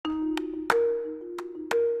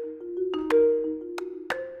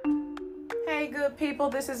good people.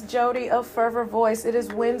 This is Jody of Fervor Voice. It is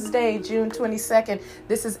Wednesday, June 22nd.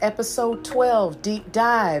 This is episode 12, Deep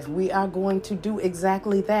Dive. We are going to do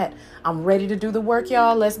exactly that. I'm ready to do the work,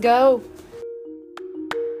 y'all. Let's go.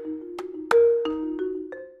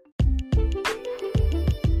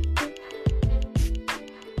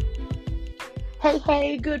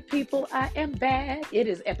 Hey, good people. I am back. It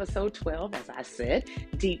is episode 12, as I said,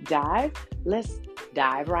 Deep Dive. Let's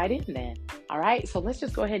dive right in then. All right, so let's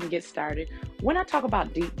just go ahead and get started. When I talk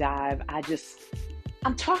about deep dive,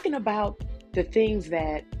 I'm talking about the things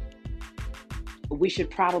that we should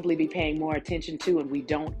probably be paying more attention to and we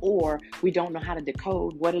don't know how to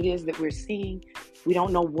decode what it is that we're seeing. We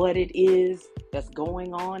don't know what it is that's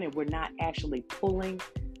going on and we're not actually pulling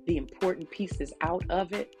the important pieces out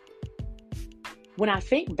of it. When I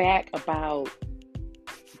think back about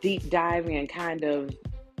deep diving and kind of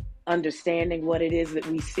understanding what it is that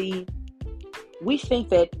we see, we think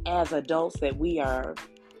that as adults that we are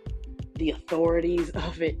the authorities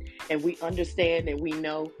of it and we understand and we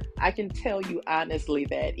know. I can tell you honestly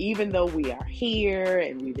that even though we are here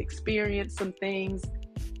and we've experienced some things,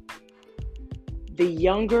 the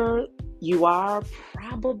younger you are,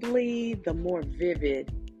 probably the more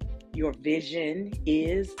vivid your vision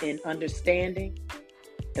is in understanding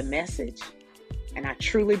the message. And I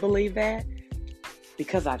truly believe that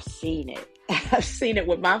because I've seen it. I've seen it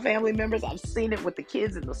with my family members. I've seen it with the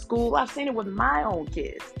kids in the school. I've seen it with my own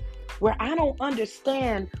kids where I don't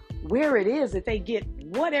understand where it is that they get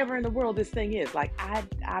whatever in the world this thing is. Like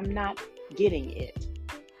I'm not getting it.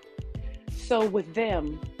 So with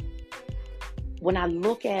them, when I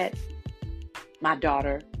look at my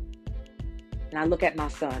daughter and I look at my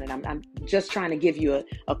son, and I'm just trying to give you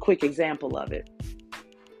a quick example of it.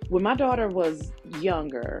 When my daughter was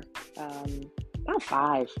younger, about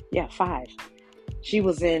 5, she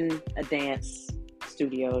was in a dance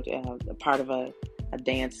studio, a part of a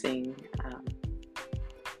dancing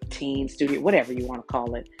teen studio, whatever you want to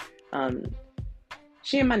call it.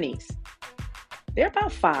 She and my niece, they're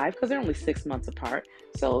about 5 because they're only 6 months apart.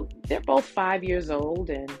 So they're both 5 years old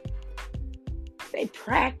and they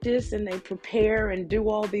practice and they prepare and do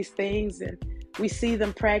all these things. And we see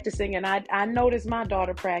them practicing. And I notice my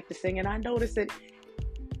daughter practicing and I notice that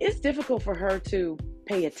it's difficult for her to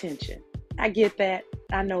pay attention. I get that.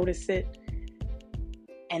 I notice it.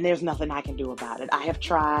 And there's nothing I can do about it. I have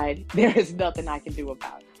tried. There is nothing I can do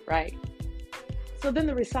about it, right? So then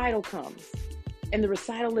the recital comes. And the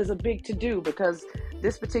recital is a big to-do because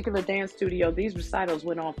this particular dance studio, these recitals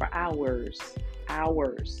went on for hours,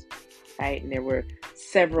 right? And there were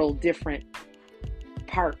several different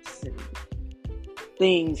parts and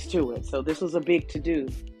things to it. So this was a big to-do.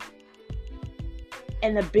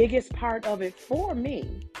 And the biggest part of it for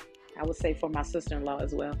me, I would say for my sister-in-law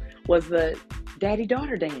as well, was the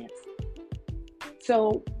daddy-daughter dance.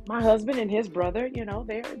 So my husband and his brother,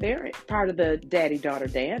 they're part of the daddy-daughter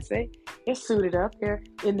dance. They're suited up, they're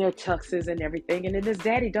in their tuxes and everything. And in this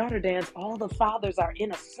daddy-daughter dance, all the fathers are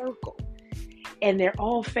in a circle and they're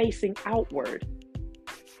all facing outward.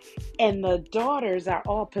 And the daughters are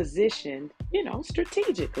all positioned,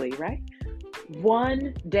 strategically, right?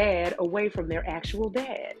 One dad away from their actual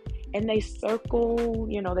dad. And they circle,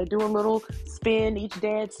 they do a little spin. Each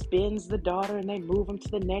dad spins the daughter and they move them to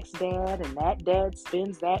the next dad. And that dad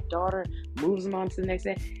spins that daughter, moves them on to the next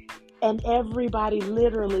dad. And everybody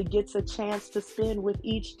literally gets a chance to spin with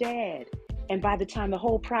each dad. And by the time the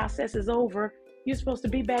whole process is over, you're supposed to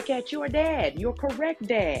be back at your dad, your correct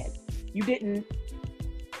dad. You didn't,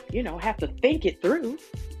 have to think it through.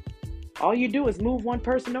 All you do is move one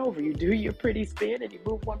person over. You do your pretty spin and you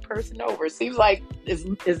move one person over. It seems like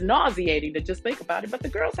it's nauseating to just think about it, but the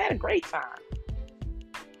girls had a great time.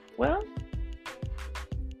 Well,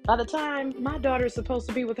 by the time my daughter is supposed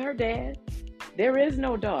to be with her dad, there is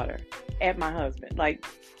no daughter at my husband. Like,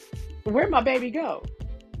 where'd my baby go?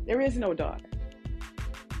 There is no daughter.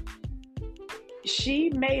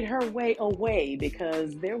 She made her way away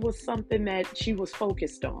because there was something that she was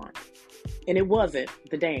focused on, and it wasn't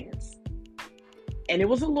the dance. And it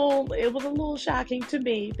was a little shocking to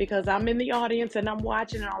me because I'm in the audience and I'm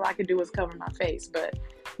watching and all I could do is cover my face. But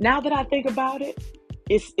now that I think about it,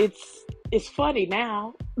 it's funny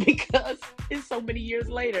now because it's so many years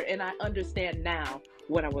later and I understand now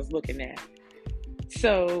what I was looking at.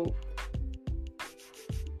 So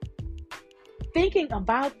thinking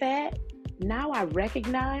about that, now I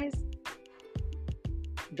recognize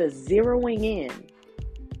the zeroing in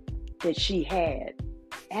that she had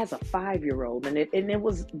as a 5-year-old. And it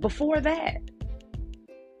was before that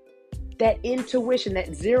intuition, that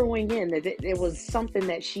zeroing in, that it was something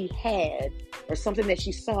that she had or something that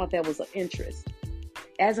she saw that was of interest.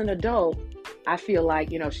 As an adult, I feel like,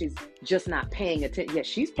 she's just not paying attention. Yeah,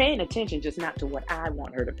 she's paying attention, just not to what I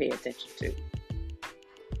want her to pay attention to.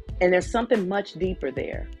 And there's something much deeper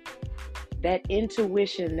there. That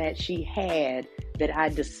intuition that she had that I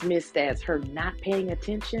dismissed as her not paying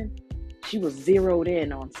attention, she was zeroed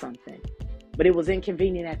in on something. But it was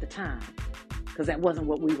inconvenient at the time because that wasn't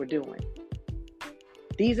what we were doing.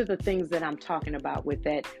 These are the things that I'm talking about with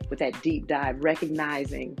that deep dive,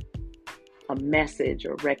 recognizing a message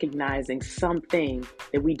or recognizing something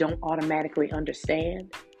that we don't automatically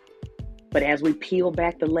understand. But as we peel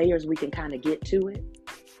back the layers, we can kind of get to it.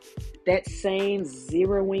 That same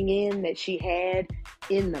zeroing in that she had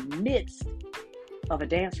in the midst of a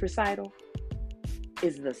dance recital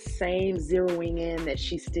is the same zeroing in that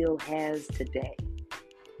she still has today.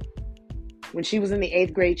 When she was in the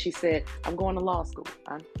 8th grade, she said, I'm going to law school.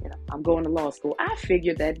 I'm going to law school. I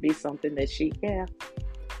figured that'd be something that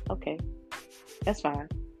okay, that's fine.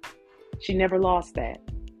 She never lost that.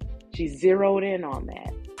 She zeroed in on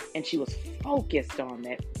that. And she was focused on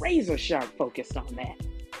that, razor sharp focused on that.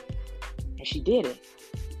 And she did it.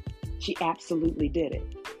 She absolutely did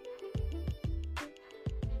it.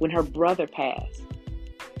 When her brother passed,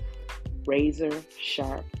 razor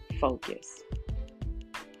sharp focus.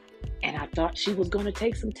 And I thought she was going to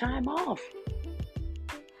take some time off.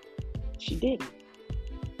 She didn't.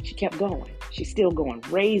 She kept going. She's still going.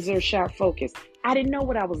 Razor sharp focus. I didn't know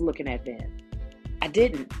what I was looking at then. I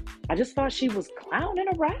didn't. I just thought she was clowning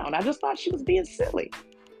around. I just thought she was being silly.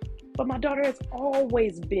 But my daughter has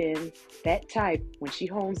always been that type. When she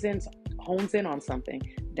hones in on something,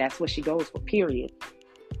 that's what she goes for, period.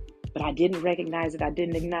 But I didn't recognize it. I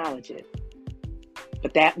didn't acknowledge it.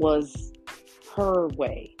 But that was her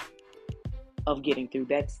way of getting through.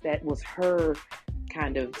 That was her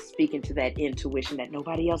kind of speaking to that intuition that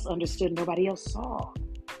nobody else understood, nobody else saw.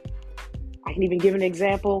 I can even give an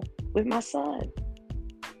example with my son.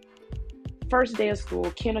 First day of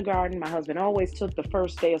school, kindergarten, my husband always took the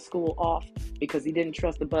first day of school off because he didn't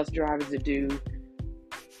trust the bus drivers to do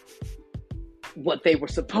what they were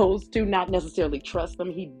supposed to, not necessarily trust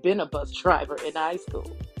them. He'd been a bus driver in high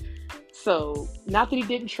school. So, not that he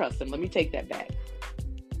didn't trust them, let me take that back.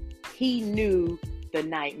 He knew the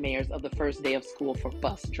nightmares of the first day of school for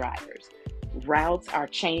bus drivers. Routes are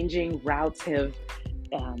changing. Routes have,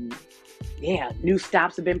 new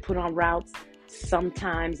stops have been put on routes.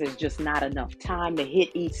 Sometimes there's just not enough time to hit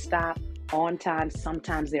each stop on time.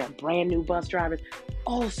 Sometimes there are brand new bus drivers.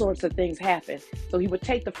 All sorts of things happen. So he would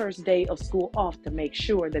take the first day of school off to make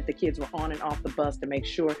sure that the kids were on and off the bus, to make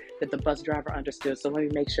sure that the bus driver understood. So let me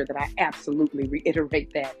make sure that I absolutely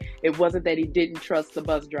reiterate that. It wasn't that he didn't trust the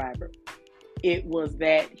bus driver. It was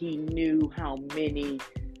that he knew how many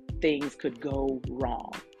things could go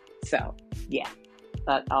wrong. So, yeah,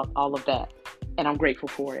 all of that. And I'm grateful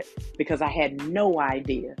for it because I had no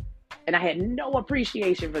idea and I had no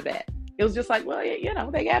appreciation for that. It was just like, well,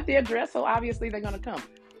 they have the address, so obviously they're going to come.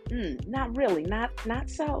 Not really, not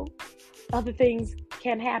so. Other things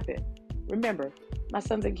can happen. Remember, my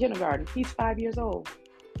son's in kindergarten. He's 5 years old.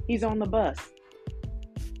 He's on the bus.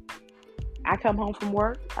 I come home from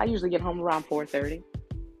work. I usually get home around 4:30.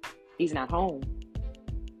 He's not home.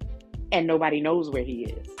 And nobody knows where he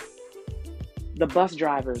is. The bus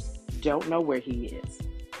drivers don't know where he is.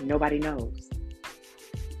 Nobody knows.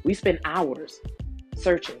 We spend hours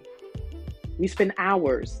searching. We spend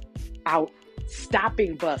hours out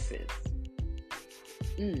stopping buses.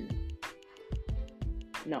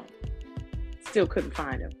 No. Still couldn't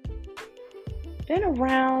find him. Then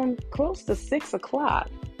around close to 6 o'clock,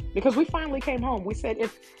 because we finally came home, we said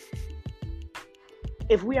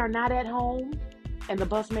if we are not at home and the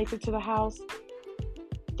bus makes it to the house,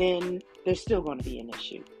 then there's still going to be an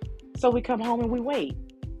issue. So we come home and we wait.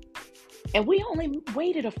 And we only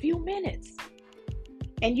waited a few minutes.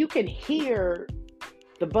 And you can hear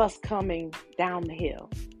the bus coming down the hill.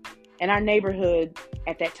 And our neighborhood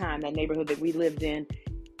at that time, that neighborhood that we lived in,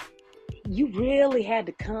 you really had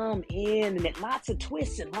to come in, and it lots of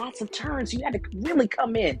twists and lots of turns. You had to really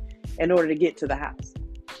come in order to get to the house.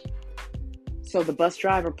 So the bus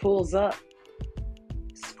driver pulls up,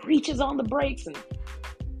 screeches on the brakes, and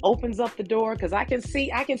opens up the door because I can see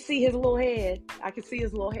his little head. I can see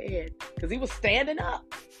his little head because he was standing up.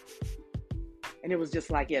 And it was just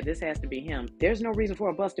like, yeah, this has to be him. There's no reason for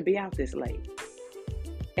a bus to be out this late.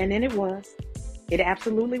 And then it was. It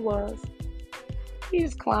absolutely was. He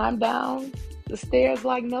just climbed down the stairs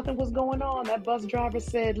like nothing was going on. That bus driver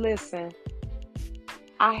said, listen,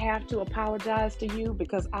 I have to apologize to you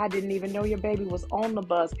because I didn't even know your baby was on the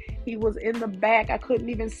bus. He was in the back. I couldn't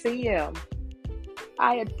even see him.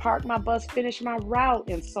 I had parked my bus, finished my route,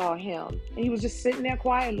 and saw him. And he was just sitting there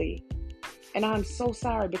quietly. And I'm so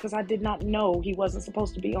sorry because I did not know he wasn't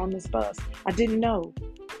supposed to be on this bus. I didn't know.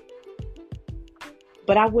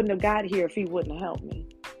 But I wouldn't have got here if he wouldn't have helped me.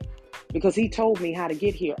 Because he told me how to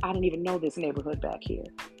get here. I didn't even know this neighborhood back here.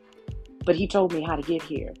 But he told me how to get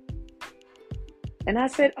here. And I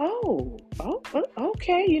said,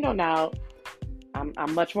 okay. Now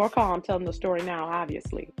I'm much more calm telling the story now,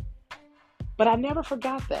 obviously. But I never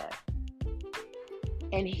forgot that.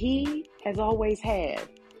 And he has always had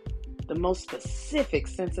the most specific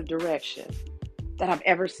sense of direction that I've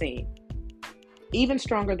ever seen. Even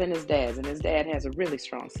stronger than his dad's. And his dad has a really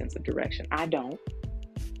strong sense of direction. I don't.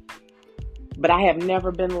 But I have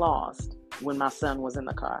never been lost when my son was in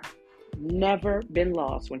the car. Never been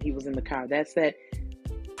lost when he was in the car. That's that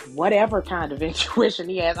whatever kind of intuition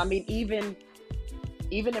he has. I mean, even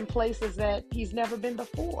in places that he's never been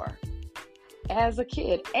before. As a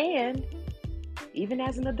kid and even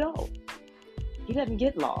as an adult. He doesn't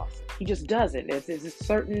get lost. He just doesn't. There's a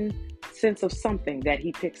certain sense of something that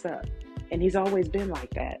he picks up. And he's always been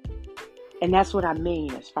like that. And that's what I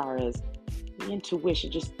mean as far as the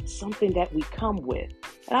intuition, just something that we come with.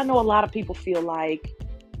 And I know a lot of people feel like,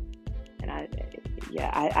 and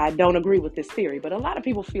I don't agree with this theory, but a lot of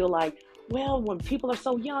people feel like, well, when people are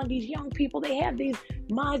so young, these young people, they have these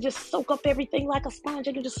minds just soak up everything like a sponge.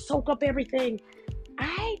 They can just soak up everything.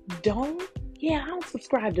 I don't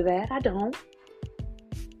subscribe to that. I don't.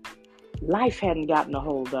 Life hadn't gotten a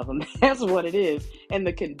hold of them. That's what it is. And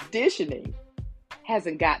the conditioning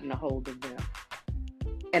hasn't gotten a hold of them.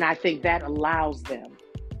 And I think that allows them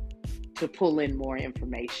to pull in more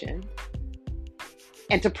information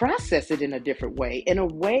and to process it in a different way, in a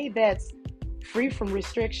way that's free from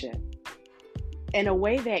restriction, in a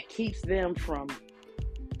way that keeps them from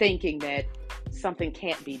thinking that something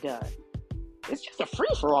can't be done. It's just a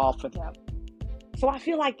free-for-all for them. So I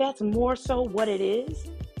feel like that's more so what it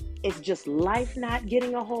is. It's just life not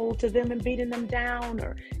getting a hold to them and beating them down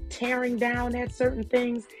or tearing down at certain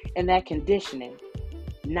things, and that conditioning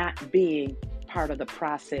not being part of the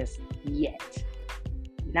process yet.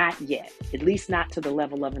 Not yet. At least not to the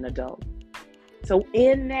level of an adult. So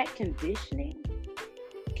in that conditioning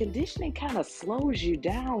kind of slows you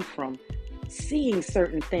down from seeing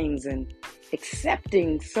certain things and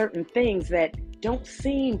accepting certain things that don't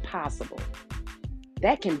seem possible.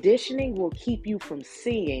 That conditioning will keep you from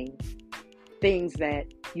seeing things that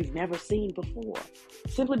you've never seen before,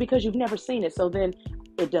 simply because you've never seen it. So then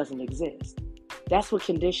it doesn't exist. That's what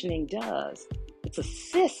conditioning does. It's a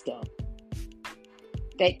system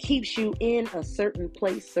that keeps you in a certain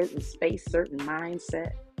place, certain space, certain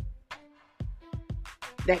mindset.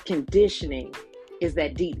 That conditioning is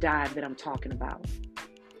that deep dive that I'm talking about.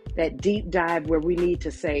 That deep dive where we need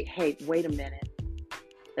to say, hey, wait a minute.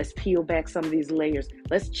 Let's peel back some of these layers.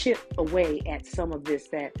 Let's chip away at some of this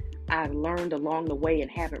that I've learned along the way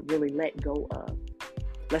and haven't really let go of.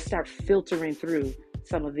 Let's start filtering through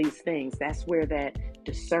some of these things. That's where that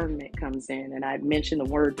discernment comes in. And I mentioned the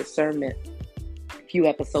word discernment a few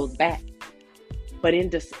episodes back. But in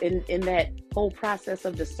that whole process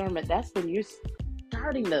of discernment, that's when you're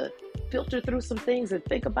starting to filter through some things and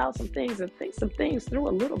think about some things and think some things through a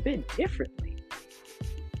little bit differently.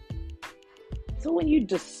 So when you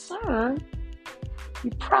discern, you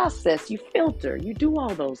process, you filter, you do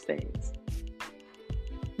all those things.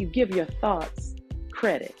 You give your thoughts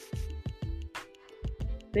credit.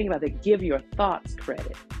 Think about it. Give your thoughts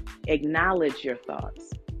credit. Acknowledge your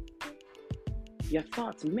thoughts. Your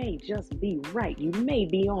thoughts may just be right. You may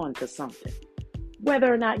be on to something.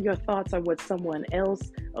 Whether or not your thoughts are what someone else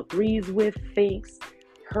agrees with, thinks,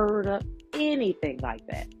 heard of, anything like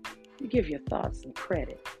that. You give your thoughts some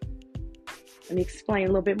credit. Let me explain a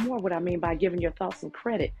little bit more what I mean by giving your thoughts some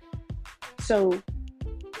credit. So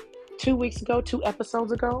 2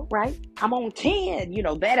 episodes ago, right? I'm on 10.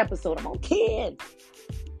 That episode, I'm on 10.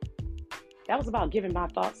 That was about giving my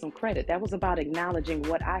thoughts some credit. That was about acknowledging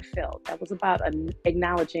what I felt. That was about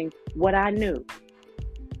acknowledging what I knew.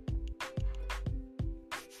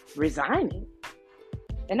 Resigning.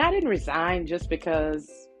 And I didn't resign just because,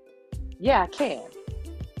 I can.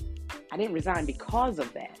 I didn't resign because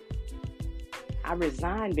of that. I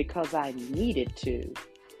resigned because I needed to.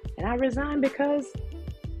 And I resigned because,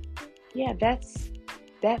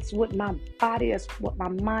 that's what my body, that's what my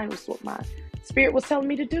mind was, what my spirit was telling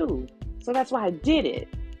me to do. So that's why I did it.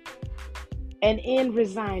 And in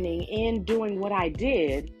resigning, in doing what I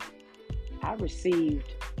did, I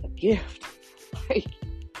received a gift.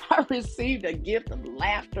 I received a gift of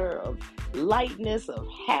laughter, of lightness, of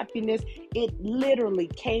happiness. It literally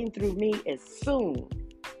came through me as soon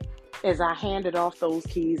as I handed off those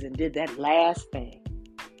keys and did that last thing.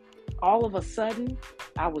 All of a sudden,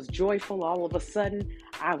 I was joyful. All of a sudden,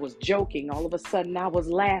 I was joking. All of a sudden, I was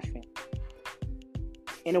laughing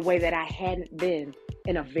in a way that I hadn't been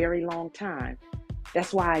in a very long time.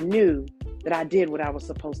 That's why I knew that I did what I was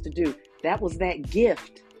supposed to do. That was that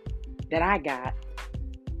gift that I got,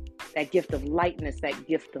 that gift of lightness, that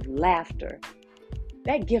gift of laughter,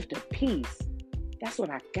 that gift of peace. That's what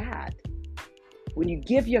I got. When you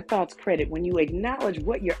give your thoughts credit, when you acknowledge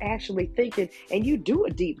what you're actually thinking, and you do a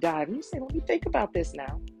deep dive, and you say, let me think about this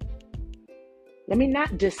now. Let me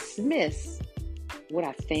not dismiss what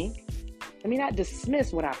I think. Let me not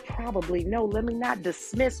dismiss what I probably know. Let me not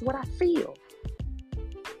dismiss what I feel.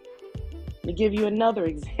 Let me give you another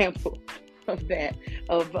example of that.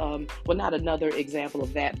 Not another example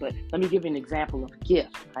of that, but let me give you an example of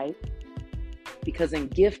gift, right? Because in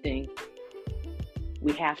gifting,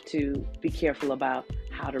 we have to be careful about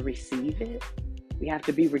how to receive it. We have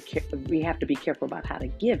to be careful about how to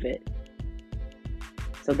give it.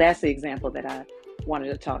 So that's the example that I wanted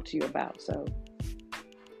to talk to you about. So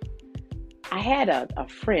I had a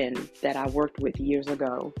friend that I worked with years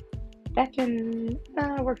ago.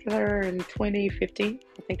 I worked with her in 2015.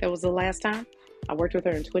 I think that was the last time. I worked with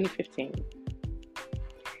her in 2015.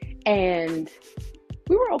 And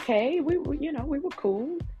we were okay. We were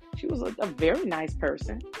cool. She was a very nice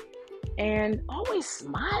person and always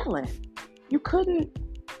smiling. You couldn't,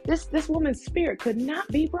 this woman's spirit could not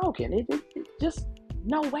be broken. It just,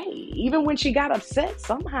 no way. Even when she got upset,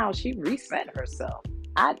 somehow she reset herself.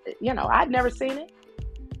 I'd never seen it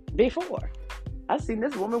before. I've seen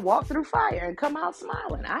this woman walk through fire and come out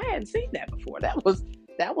smiling. I hadn't seen that before. That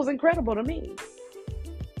was incredible to me.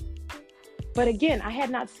 But again, I had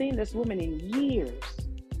not seen this woman in years.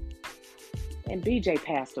 And BJ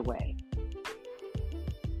passed away.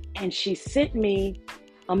 And she sent me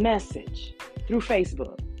a message through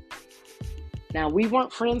Facebook. Now, we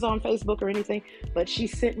weren't friends on Facebook or anything, but she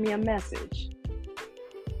sent me a message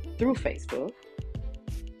through Facebook.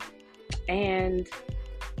 And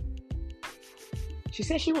she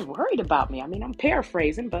said she was worried about me. I mean, I'm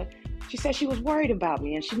paraphrasing, but she said she was worried about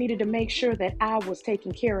me and she needed to make sure that I was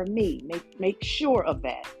taking care of me. Make sure of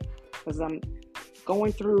that. Because I'm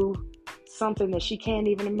going through something that she can't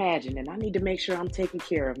even imagine, and I need to make sure I'm taking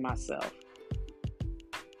care of myself.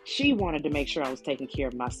 She wanted to make sure I was taking care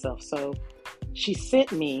of myself, so she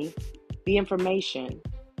sent me the information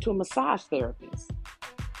to a massage therapist.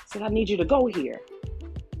 Said, I need you to go here.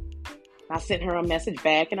 I sent her a message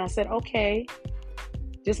back and I said, okay,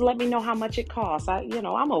 just let me know how much it costs.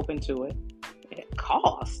 I'm open to it. It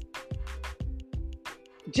costs.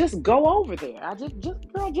 Just go over there.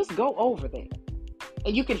 Just go over there.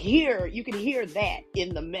 And you can hear that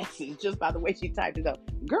in the message just by the way she typed it up.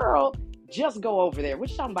 Girl, just go over there. We're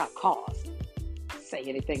talking about cost. Say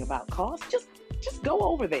anything about cost. Just go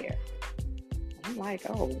over there. I'm like,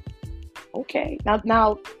 oh, okay.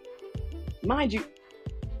 Now, mind you,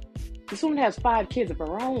 this woman has 5 kids of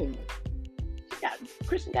her own.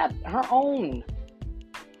 Kristen got her own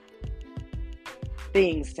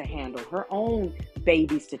things to handle, her own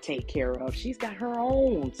babies to take care of. She's got her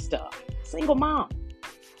own stuff. Single mom.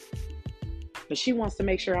 But she wants to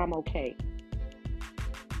make sure I'm okay.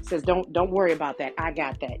 Says, don't worry about that. I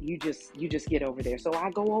got that. You just get over there. So I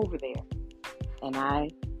go over there and I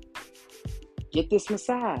get this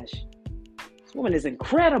massage. This woman is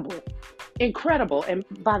incredible. Incredible. And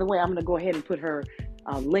by the way, I'm going to go ahead and put her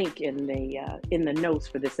link in the notes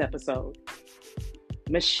for this episode.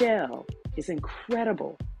 Michelle is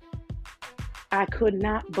incredible. I could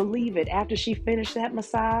not believe it. After she finished that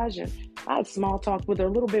massage, and I had small talk with her a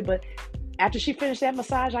little bit, but after she finished that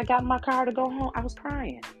massage, I got in my car to go home. I was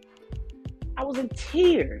crying. I was in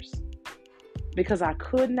tears because I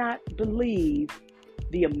could not believe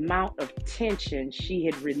the amount of tension she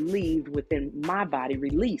had released within my body.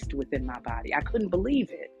 I couldn't believe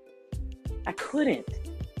it. I couldn't.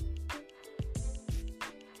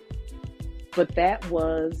 But that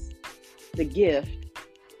was the gift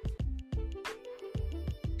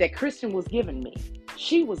that Kristen was giving me.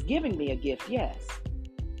 She was giving me a gift, yes.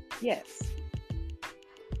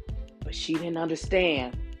 But she didn't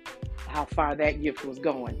understand how far that gift was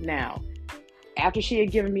going. Now, after she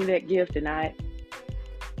had given me that gift, and I'm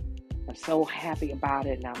so happy about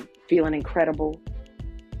it, and I'm feeling incredible,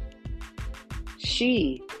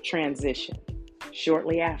 she transitioned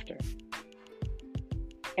shortly after.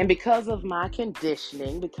 And because of my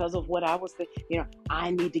conditioning, because of what I was thinking,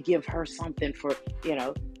 I need to give her something for,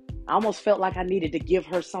 I almost felt like I needed to give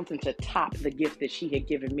her something to top the gift that she had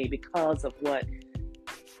given me because of what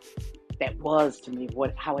that was to me,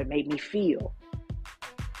 how it made me feel.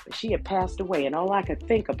 But she had passed away, and all I could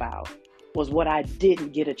think about was what I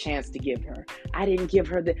didn't get a chance to give her. I didn't get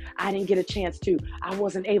a chance to. I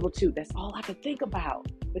wasn't able to. That's all I could think about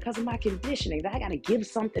because of my conditioning. That I got to give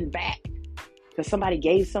something back because somebody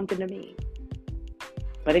gave something to me.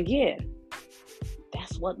 But again,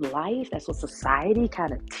 that's what life, that's what society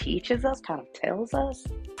kind of teaches us, kind of tells us.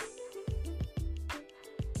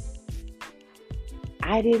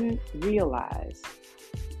 I didn't realize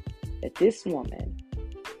that this woman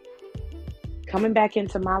coming back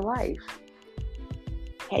into my life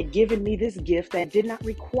had given me this gift that did not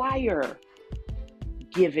require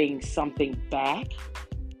giving something back.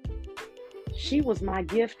 She was my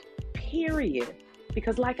gift, period.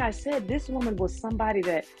 Because like I said, this woman was somebody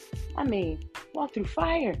that, walked through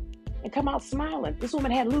fire and come out smiling. This woman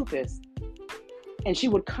had lupus. And she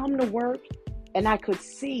would come to work and I could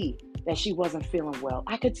see that she wasn't feeling well.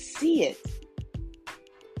 I could see it.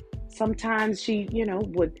 Sometimes she,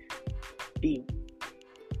 would be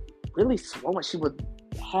really swollen. She would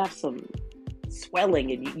have some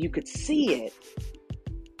swelling and you could see it.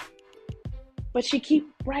 But she keep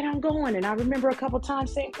right on going. And I remember a couple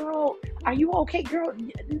times saying, girl, are you okay, girl?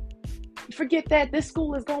 Forget that. This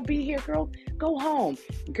school is going to be here, girl. Go home.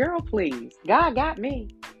 Girl, please. God got me.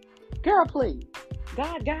 Girl, please.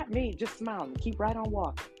 God got me. Just smiling. Keep right on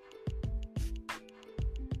walking.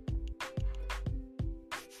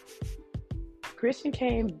 Christian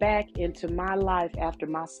came back into my life after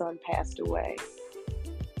my son passed away.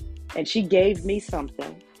 And she gave me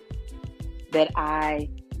something that I,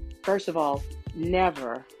 first of all,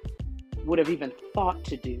 never would have even thought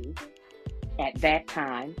to do at that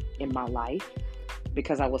time in my life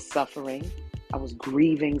because I was suffering. I was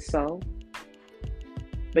grieving so.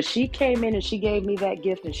 But she came in and she gave me that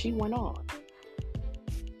gift and she went on.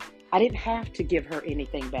 I didn't have to give her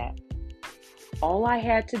anything back. All I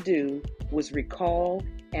had to do was recall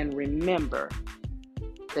and remember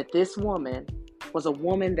that this woman was a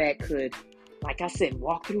woman that could, like I said,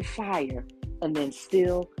 walk through fire and then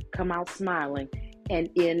still come out smiling. And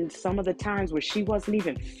in some of the times where she wasn't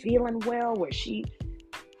even feeling well, where she,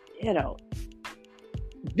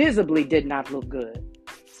 visibly did not look good,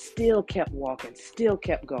 still kept walking, still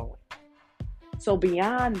kept going. So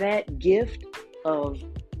beyond that gift of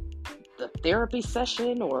the therapy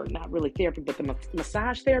session, or not really therapy, but the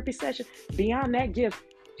massage therapy session, beyond that gift,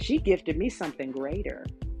 she gifted me something greater.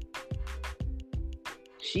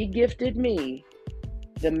 She gifted me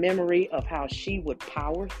the memory of how she would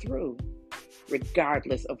power through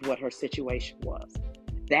regardless of what her situation was.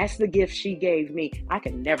 That's the gift she gave me. I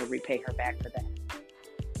can never repay her back for that.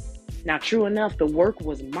 Now, true enough, the work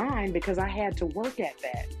was mine because I had to work at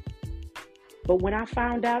that. But when I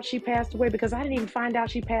found out she passed away, because I didn't even find out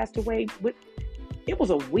she passed away, it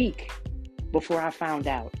was a week before I found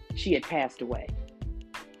out she had passed away.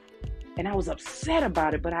 And I was upset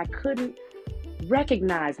about it, but I couldn't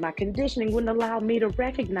recognize, my conditioning wouldn't allow me to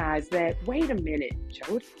recognize that, wait a minute,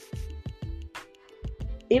 Jody.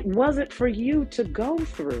 It wasn't for you to go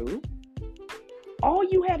through. All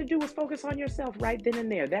you had to do was focus on yourself right then and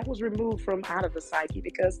there. That was removed from out of the psyche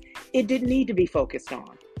because it didn't need to be focused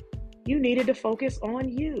on. You needed to focus on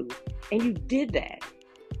you, and you did that.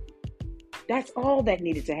 That's all that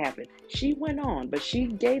needed to happen. She went on, but she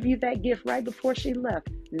gave you that gift right before she left.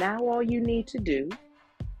 Now all you need to do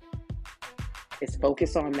is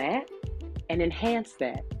focus on that and enhance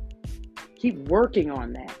that. Keep working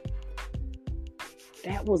on that.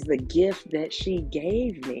 That was the gift that she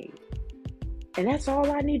gave me. And that's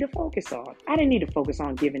all I need to focus on. I didn't need to focus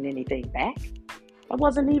on giving anything back. I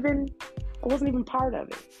wasn't even part of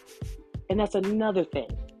it. And that's another thing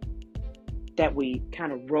that we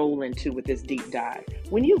kind of roll into with this deep dive.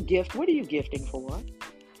 When you gift, what are you gifting for?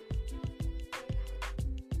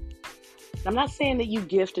 I'm not saying that you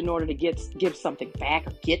gift in order to give something back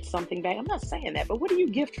or get something back. I'm not saying that, but what do you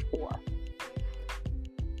gift for?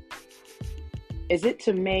 Is it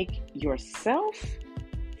to make yourself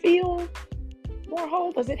feel more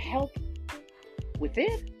whole? Does it help with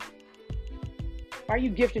it? Are you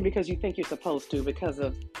gifting because you think you're supposed to, because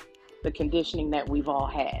of the conditioning that we've all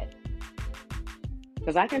had?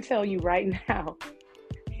 Because I can tell you right now,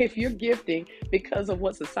 if you're gifting because of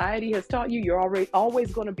what society has taught you, you're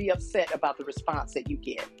always going to be upset about the response that you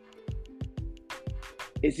get.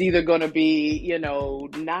 It's either going to be,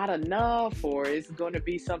 not enough, or it's going to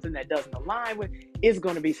be something that doesn't align with. It's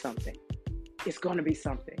going to be something. It's going to be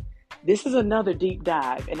something. This is another deep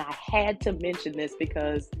dive, and I had to mention this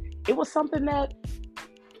because it was something that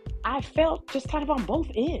I felt just kind of on both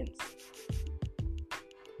ends.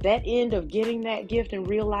 That end of getting that gift and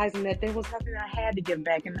realizing that there was nothing I had to give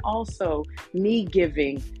back, and also me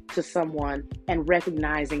giving to someone and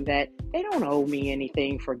recognizing that they don't owe me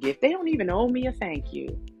anything for gift. They don't even owe me a thank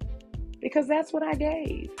you, because that's what I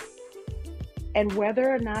gave. And whether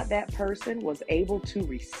or not that person was able to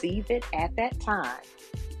receive it at that time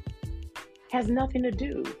has nothing to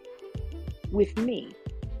do with me.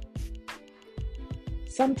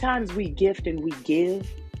 Sometimes we gift and we give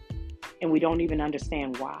and we don't even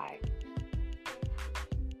understand why.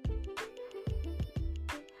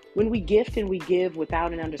 When we gift and we give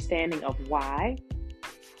without an understanding of why,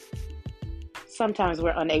 sometimes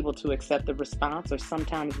we're unable to accept the response, or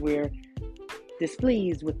sometimes we're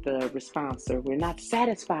displeased with the response, or we're not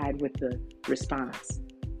satisfied with the response.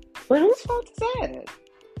 But whose fault is that?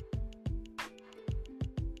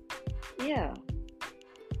 Yeah.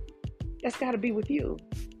 That's got to be with you.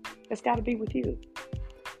 That's got to be with you.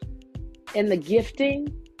 And the gifting,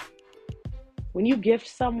 when you gift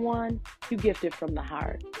someone, you gift it from the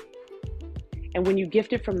heart. And when you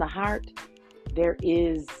gift it from the heart, there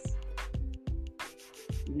is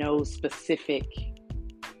no specific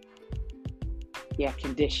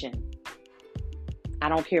condition. I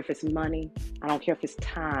don't care if it's money. I don't care if it's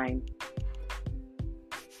time.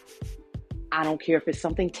 I don't care if it's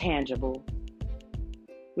something tangible.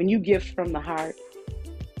 When you gift from the heart,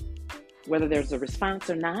 whether there's a response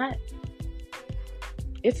or not,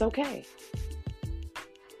 it's okay.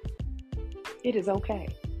 It is okay.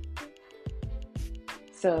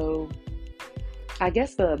 So I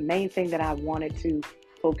guess the main thing that I wanted to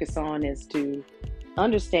focus on is to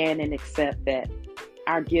understand and accept that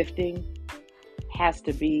our gifting has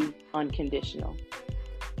to be unconditional.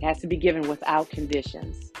 It has to be given without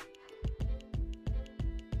conditions.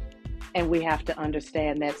 And we have to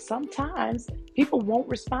understand that sometimes people won't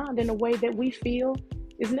respond in a way that we feel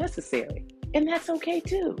is necessary. And that's okay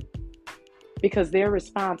too. Because their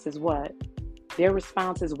response is what? Their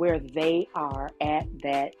response is where they are at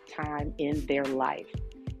that time in their life.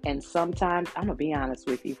 And sometimes, I'm going to be honest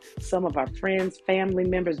with you, some of our friends, family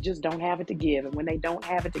members just don't have it to give. And when they don't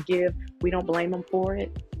have it to give, we don't blame them for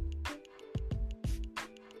it.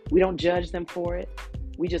 We don't judge them for it.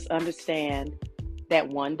 We just understand that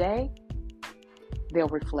one day they'll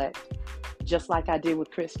reflect, just like I did with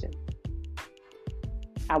Kristen.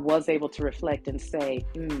 I was able to reflect and say,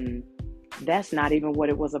 that's not even what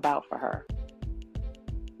it was about for her.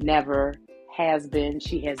 Never has been.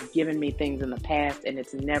 She has given me things in the past, and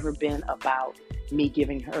it's never been about me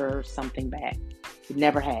giving her something back. It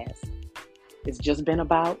never has. It's just been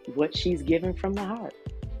about what she's given from the heart.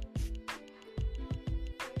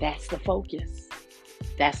 That's the focus.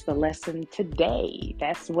 That's the lesson today.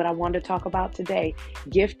 That's what I wanted to talk about today.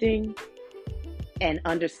 Gifting and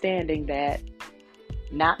understanding that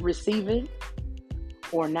not receiving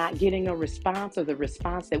or not getting a response, or the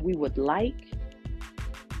response that we would like,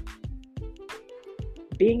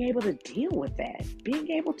 being able to deal with that,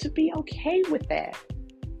 being able to be okay with that,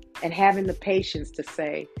 and having the patience to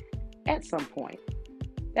say, at some point,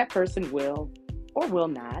 that person will or will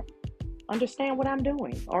not understand what I'm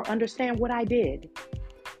doing or understand what I did.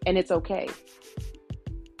 And it's okay.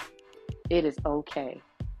 It is okay.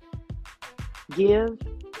 Give,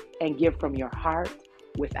 and give from your heart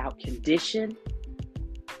without condition,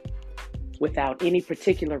 without any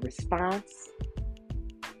particular response,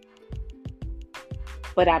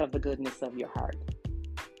 but out of the goodness of your heart.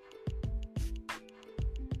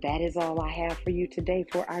 That is all I have for you today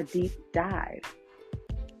for our deep dive.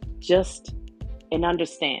 Just an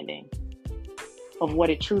understanding of what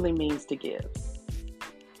it truly means to give.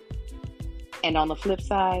 And on the flip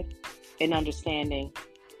side, an understanding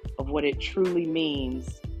of what it truly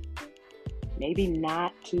means maybe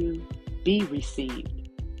not to be received,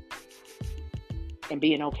 and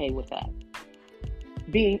being okay with that.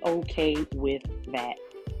 Being okay with that,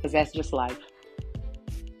 because that's just life.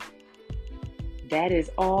 That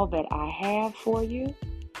is all that I have for you.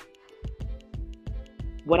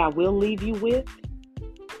 What I will leave you with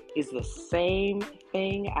is the same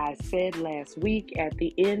thing I said last week at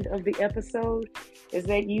the end of the episode, is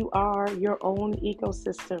that you are your own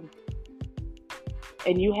ecosystem.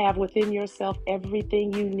 And you have within yourself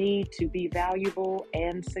everything you need to be valuable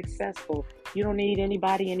and successful. You don't need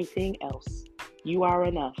anybody, anything else. You are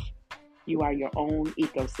enough. You are your own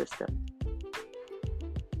ecosystem.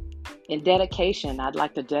 In dedication, I'd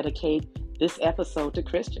like to dedicate this episode to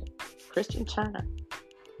Christian Turner.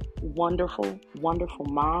 Wonderful, wonderful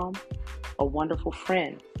mom, a wonderful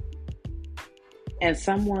friend, and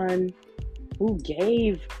someone who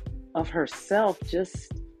gave of herself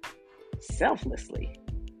just selflessly.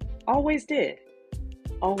 Always did.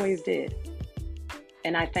 Always did.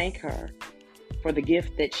 And I thank her for the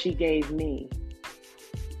gift that she gave me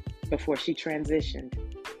before she transitioned.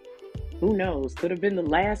 Who knows? Could have been the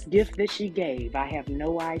last gift that she gave. I have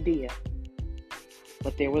no idea.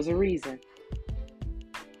 But there was a reason.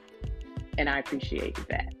 And I appreciated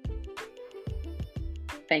that.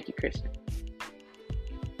 Thank you, Kristen.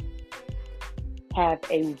 Have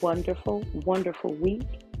a wonderful, wonderful week.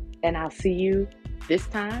 And I'll see you this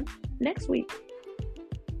time next week.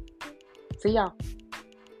 See y'all.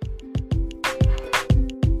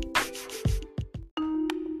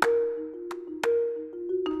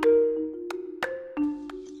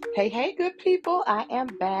 Hey, good people. I am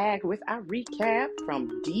back with our recap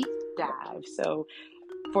from Deep Dive. So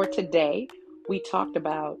for today, we talked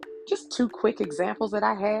about just 2 quick examples that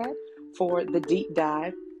I had for the Deep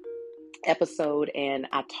Dive episode. And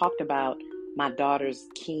I talked about my daughter's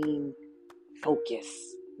keen focus,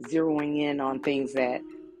 zeroing in on things that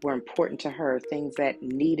were important to her, things that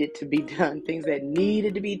needed to be done, things that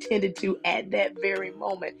needed to be tended to at that very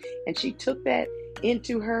moment. And she took that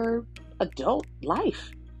into her adult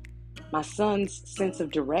life. My son's sense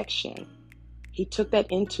of direction, he took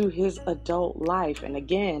that into his adult life. And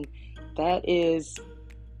again, that is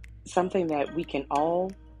something that we can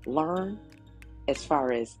all learn as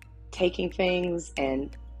far as taking things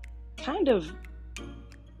and kind of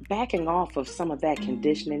backing off of some of that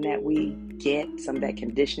conditioning that we get, some of that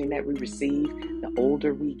conditioning that we receive. The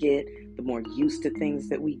older we get, the more used to things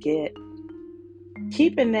that we get.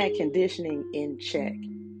 Keeping that conditioning in check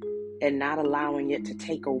and not allowing it to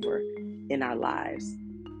take over in our lives.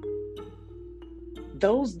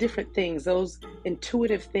 Those different things, those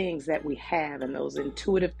intuitive things that we have and those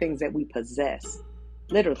intuitive things that we possess,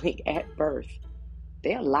 literally at birth,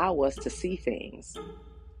 they allow us to see things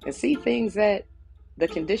and see things that the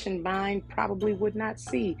conditioned mind probably would not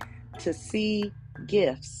see, to see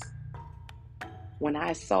gifts. When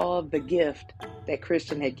I saw the gift that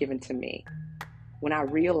Christian had given to me, when I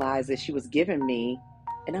realized that she was giving me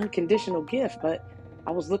an unconditional gift, but I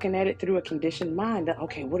was looking at it through a conditioned mind. That,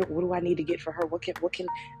 okay, what do I need to get for her? What can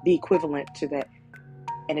be equivalent to that?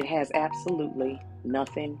 And it has absolutely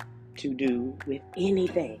nothing to do with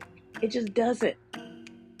anything. It just doesn't.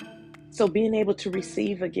 So being able to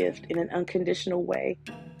receive a gift in an unconditional way,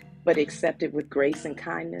 but accept it with grace and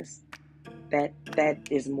kindness, that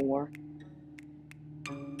is more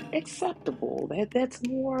acceptable. That's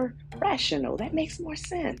more rational. That makes more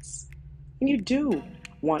sense. And you do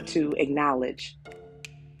want to acknowledge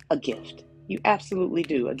a gift. You absolutely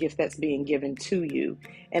do. A gift that's being given to you.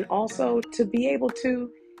 And also to be able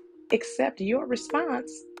to accept your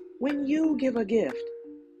response when you give a gift.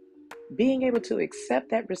 Being able to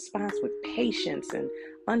accept that response with patience and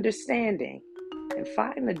understanding and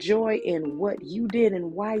find the joy in what you did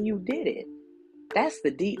and why you did it. That's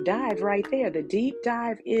the deep dive right there. The deep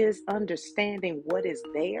dive is understanding what is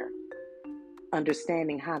there,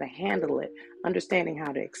 understanding how to handle it, understanding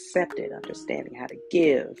how to accept it, understanding how to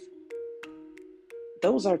give.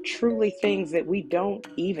 Those are truly things that we don't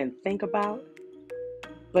even think about,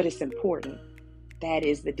 but it's important. That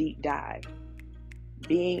is the deep dive.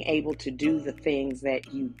 Being able to do the things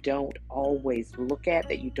that you don't always look at,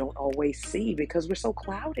 that you don't always see, because we're so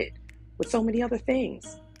clouded with so many other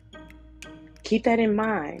things. Keep that in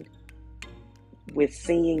mind with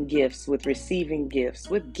seeing gifts, with receiving gifts,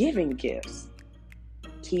 with giving gifts.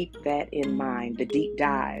 Keep that in mind, the deep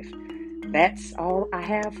dive. That's all I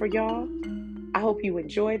have for y'all. I hope you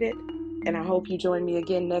enjoyed it, and I hope you join me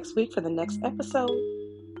again next week for the next episode.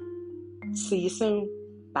 See you soon.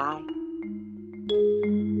 Bye.